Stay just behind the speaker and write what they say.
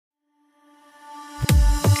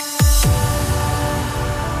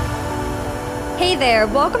Hey there,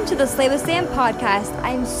 welcome to the Slay with Sam podcast.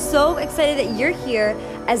 I'm so excited that you're here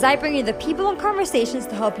as I bring you the people and conversations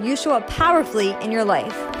to help you show up powerfully in your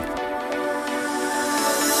life.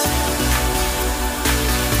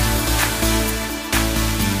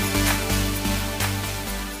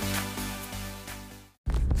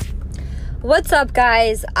 What's up,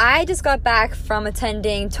 guys? I just got back from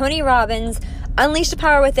attending Tony Robbins' Unleash the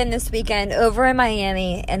Power Within this weekend over in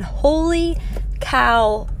Miami, and holy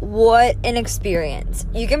cow, what an experience.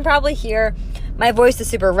 You can probably hear my voice is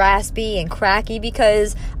super raspy and cracky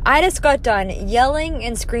because I just got done yelling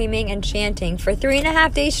and screaming and chanting for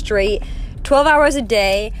 3.5 days straight, 12 hours a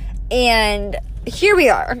day, and here we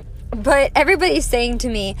are. But everybody's saying to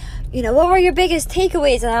me, what were your biggest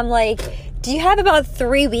takeaways? And I'm like, do you have about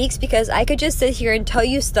 3 weeks? Because I could just sit here and tell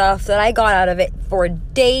you stuff that I got out of it for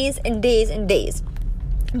days and days and days.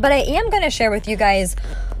 But I am going to share with you guys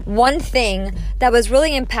one thing that was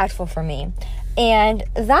really impactful for me. And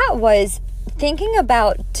that was thinking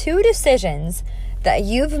about 2 decisions that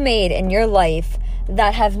you've made in your life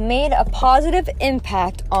that have made a positive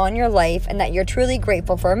impact on your life and that you're truly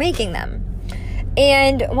grateful for making them.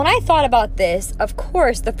 And when I thought about this, of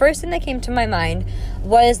course, the first thing that came to my mind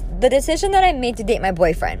was the decision that I made to date my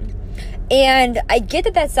boyfriend. And I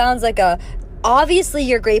get that sounds like obviously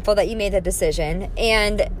you're grateful that you made that decision.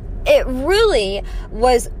 And it really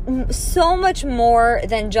was so much more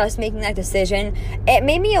than just making that decision. It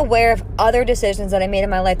made me aware of other decisions that I made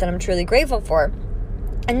in my life that I'm truly grateful for.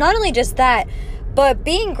 And not only just that, but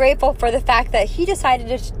being grateful for the fact that he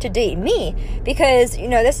decided to date me, because,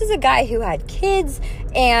 this is a guy who had kids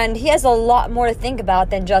and he has a lot more to think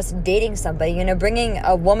about than just dating somebody, bringing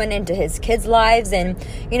a woman into his kids' lives. And,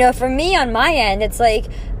 for me on my end, it's like,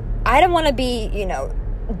 I don't want to be,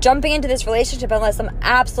 jumping into this relationship unless I'm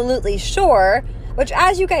absolutely sure, which,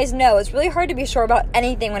 as you guys know, it's really hard to be sure about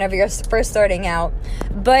anything whenever you're first starting out.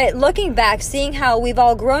 But looking back, seeing how we've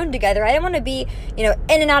all grown together, I didn't want to be, in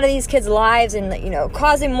and out of these kids' lives and,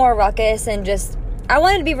 causing more ruckus, and just, I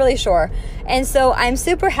wanted to be really sure. And so I'm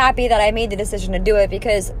super happy that I made the decision to do it,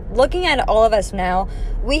 because looking at all of us now,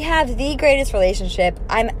 we have the greatest relationship.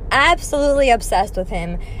 I'm absolutely obsessed with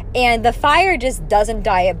him, and the fire just doesn't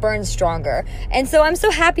die, it burns stronger. And so I'm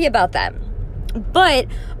so happy about that. But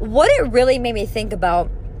what it really made me think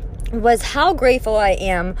about was how grateful I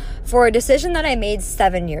am for a decision that I made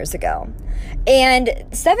 7 years ago. And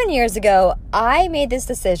 7 years ago, I made this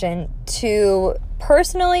decision to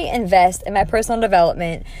personally invest in my personal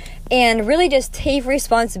development and really just take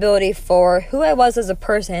responsibility for who I was as a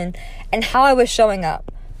person and how I was showing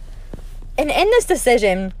up. And in this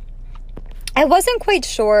decision, I wasn't quite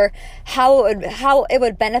sure how it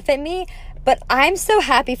would benefit me, but I'm so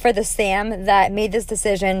happy for the Sam that made this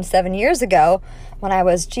decision 7 years ago when I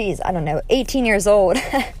was, 18 years old.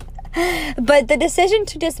 But the decision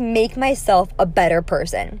to just make myself a better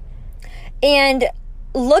person. And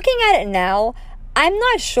looking at it now, I'm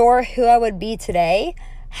not sure who I would be today,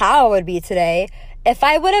 how I would be today, if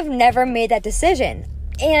I would have never made that decision.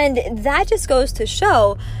 And that just goes to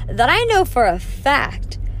show that I know for a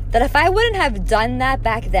fact that if I wouldn't have done that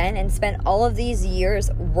back then and spent all of these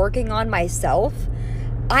years working on myself,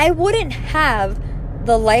 I wouldn't have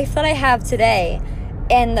the life that I have today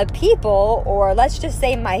and the people, or let's just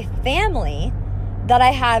say my family, that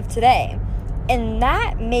I have today. And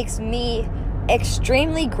that makes me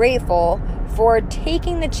extremely grateful for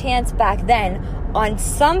taking the chance back then on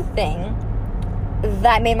something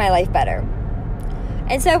that made my life better.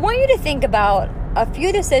 And so I want you to think about a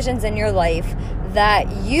few decisions in your life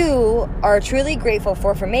that you are truly grateful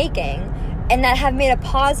for making and that have made a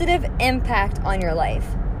positive impact on your life.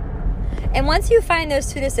 And once you find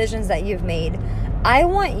those 2 decisions that you've made, I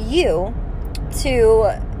want you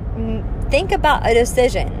to think about a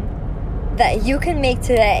decision that you can make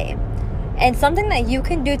today and something that you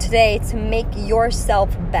can do today to make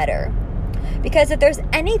yourself better. Because if there's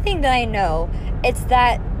anything that I know, it's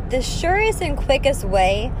that the surest and quickest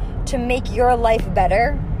way to make your life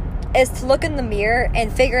better is to look in the mirror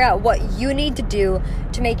and figure out what you need to do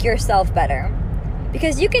to make yourself better.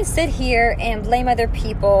 Because you can sit here and blame other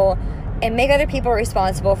people and make other people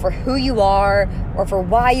responsible for who you are or for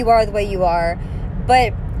why you are the way you are.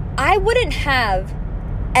 But I wouldn't have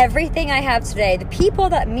everything I have today, the people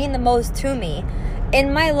that mean the most to me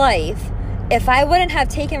in my life, if I wouldn't have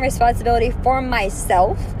taken responsibility for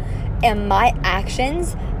myself and my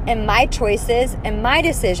actions and my choices and my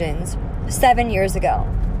decisions 7 years ago.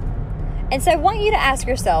 And so I want you to ask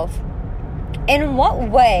yourself, in what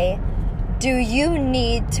way do you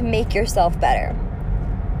need to make yourself better?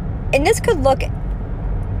 And this could look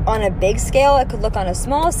on a big scale, it could look on a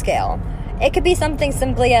small scale. It could be something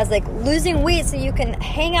simply as like losing weight so you can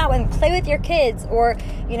hang out and play with your kids, or,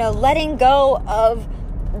 letting go of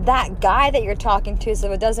that guy that you're talking to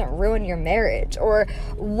so it doesn't ruin your marriage, or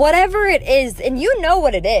whatever it is. And you know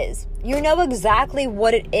what it is. You know exactly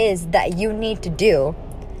what it is that you need to do,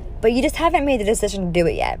 but you just haven't made the decision to do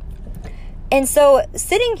it yet. And so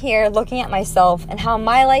sitting here looking at myself and how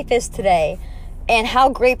my life is today and how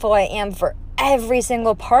grateful I am for every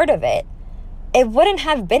single part of it, it wouldn't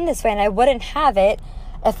have been this way, and I wouldn't have it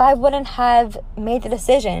if I wouldn't have made the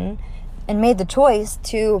decision and made the choice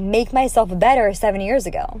to make myself better 7 years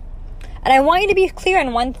ago. And I want you to be clear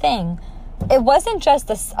on one thing. It wasn't just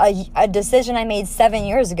a decision I made 7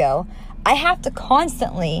 years ago. I have to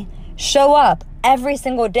constantly show up every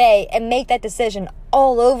single day and make that decision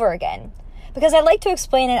all over again. Because I like to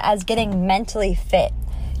explain it as getting mentally fit.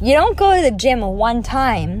 You don't go to the gym one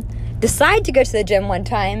time, decide to go to the gym one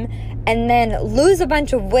time, and then lose a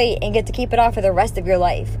bunch of weight and get to keep it off for the rest of your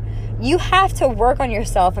life. You have to work on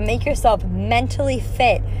yourself and make yourself mentally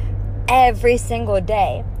fit every single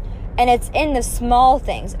day. And it's in the small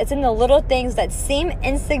things. It's in the little things that seem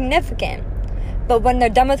insignificant. But when they're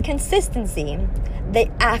done with consistency, they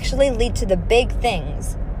actually lead to the big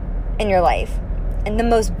things in your life and the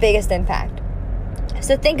most biggest impact.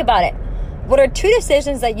 So think about it. What are 2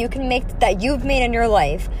 decisions that you can make, that you've made in your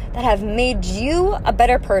life, that have made you a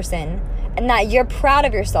better person and that you're proud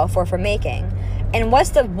of yourself for making? And what's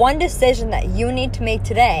the one decision that you need to make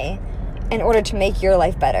today in order to make your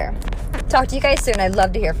life better? Talk to you guys soon. I'd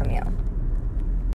love to hear from you.